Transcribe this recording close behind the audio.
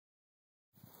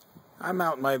I'm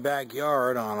out in my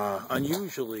backyard on an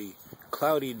unusually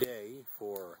cloudy day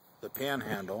for the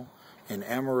Panhandle in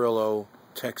Amarillo,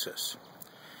 Texas.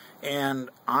 And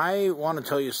I want to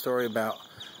tell you a story about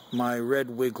my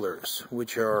red wigglers,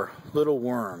 which are little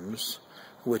worms,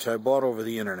 which I bought over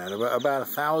the internet, about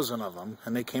 1,000 of them,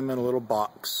 and they came in a little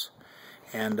box.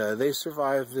 And they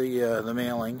survived the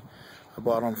mailing. I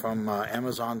bought them from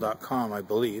Amazon.com, I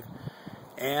believe.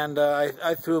 And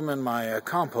I threw them in my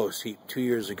compost heap 2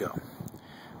 years ago.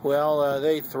 Well,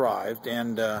 they thrived,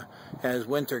 and as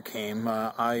winter came,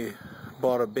 I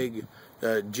bought a big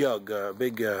jug, a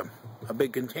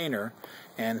big container,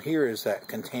 and here is that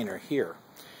container here.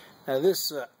 Now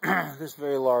this this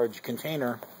very large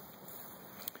container,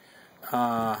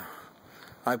 I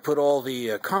put all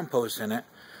the compost in it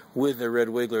with the red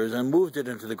wigglers and moved it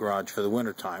into the garage for the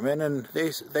winter time, and then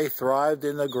they thrived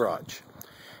in the garage.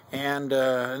 And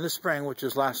in the spring, which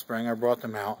is last spring, I brought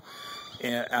them out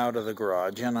of the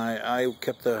garage, and I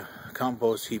kept the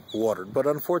compost heap watered. But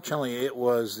unfortunately, it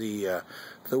was the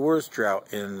worst drought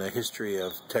in the history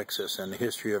of Texas and the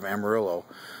history of Amarillo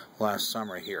last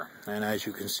summer here. And as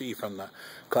you can see from the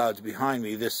clouds behind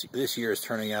me, this year is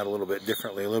turning out a little bit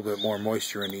differently, a little bit more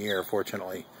moisture in the air,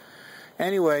 fortunately.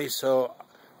 Anyway, so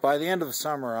by the end of the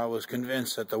summer, I was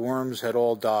convinced that the worms had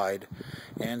all died,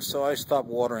 and so I stopped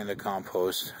watering the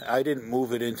compost. I didn't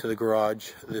move it into the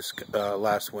garage this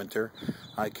last winter.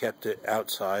 I kept it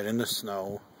outside in the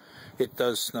snow. It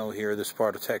does snow here, this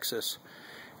part of Texas.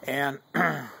 And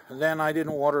then I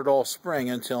didn't water it all spring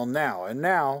until now. And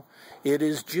now it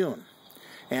is June.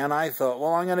 And I thought,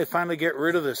 well, I'm going to finally get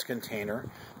rid of this container.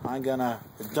 I'm going to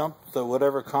dump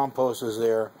whatever compost is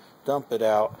there, dump it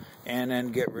out, and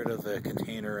then get rid of the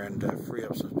container and free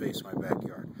up some space in my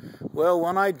backyard. Well,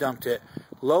 when I dumped it,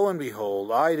 lo and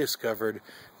behold, I discovered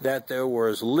that there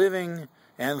was living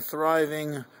and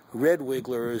thriving red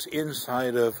wigglers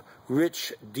inside of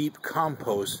rich, deep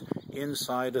compost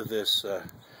inside of this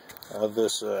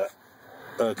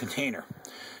container.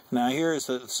 Now here's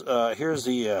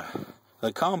the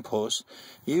compost.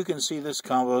 You can see this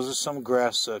compost. There's some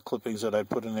grass clippings that I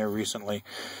put in there recently.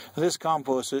 This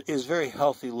compost is very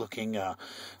healthy looking,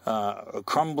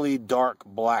 crumbly, dark,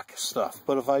 black stuff.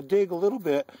 But if I dig a little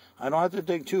bit, I don't have to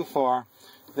dig too far.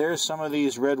 There's some of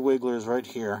these red wigglers right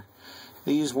here.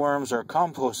 These worms are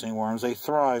composting worms. They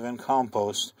thrive in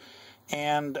compost.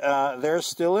 And they're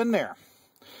still in there.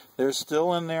 They're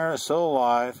still in there, still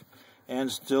alive,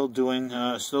 and still doing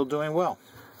well.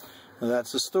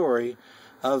 That's the story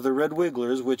of the red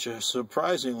wigglers, which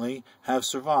surprisingly have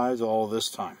survived all this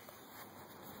time.